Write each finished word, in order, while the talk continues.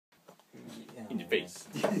bass.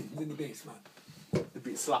 He's in the bass, man. The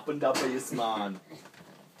beat slapping that bass, man.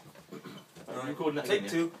 Right, recording that Take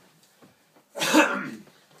again, 2.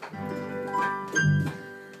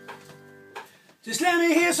 Just let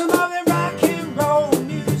me hear some of that rock and roll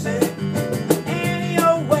music. Any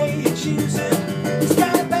old way you choose it. It's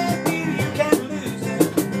got a bad beat, you can't lose it.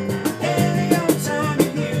 Any old time you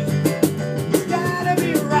use it. It's gotta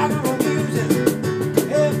be rock and roll music.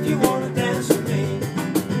 If you wanna dance with me.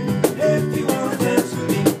 If you wanna dance with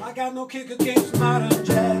me. I got no kick against modern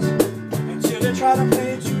jazz until they try to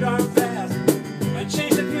play it too darn fast and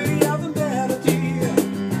change the beauty of the melody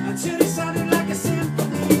until it sounded like a symphony.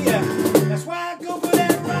 That's why I go for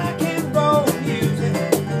that rock and roll music.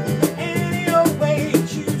 Any old way you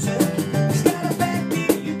choose it. It's got a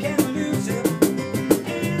backbeat, you can't lose it.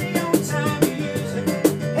 Any old time you use it.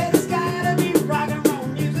 And it's gotta be rock and roll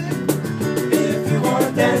music. If you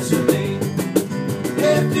wanna dance with me.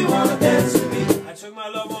 If you wanna dance with me. I took my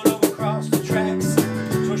love on over across the tracks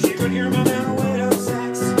so she could hear my man away on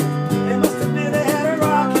sax. They must admit they had a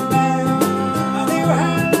rockin' band. Now they were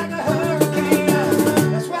high like a hurricane.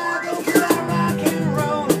 That's why I go for that rock and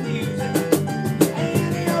roll music.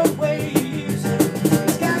 Any old way you use it.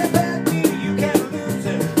 It's got a bad beat, you can't lose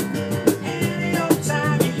it. Any old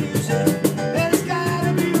time you use it. And it's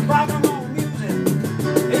gotta be rock and roll music.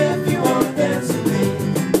 If you wanna dance with me.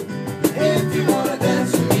 If you wanna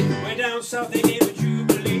dance with me. Way down south they gave a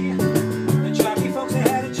jubilee. The jockey folks they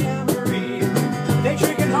had a jamboree. They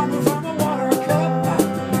drinking humble from a water cup.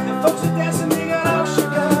 The folks are dancing, they got all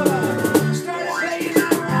shook up. Started playing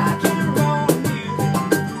that rock and roll music.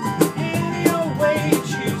 Any old way you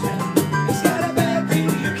choose it. It's got a bad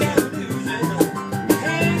beat, you can't lose it.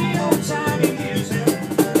 Any old time you use it.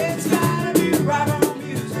 It's gotta be rock and roll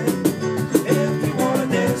music. If you wanna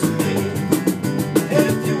dance with me.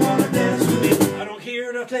 If you wanna dance with me. I don't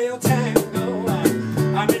hear the play of tango.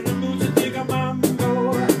 I'm in the mood to dig a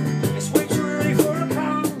mambo. It's way too early for a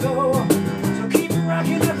congo. So keep it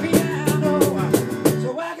rocking the piano.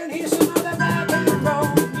 So I can hear some of that rock and roll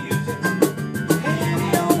music.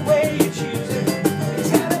 Any old way you choose it.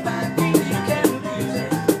 It's got a bad beat, you can't lose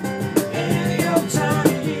it. Any old time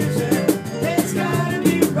you use it. It's gotta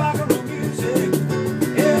be rock and roll music.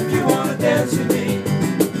 If you wanna dance with me.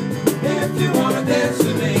 If you wanna dance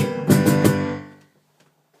with me.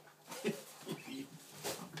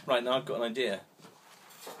 Right, now I've got an idea.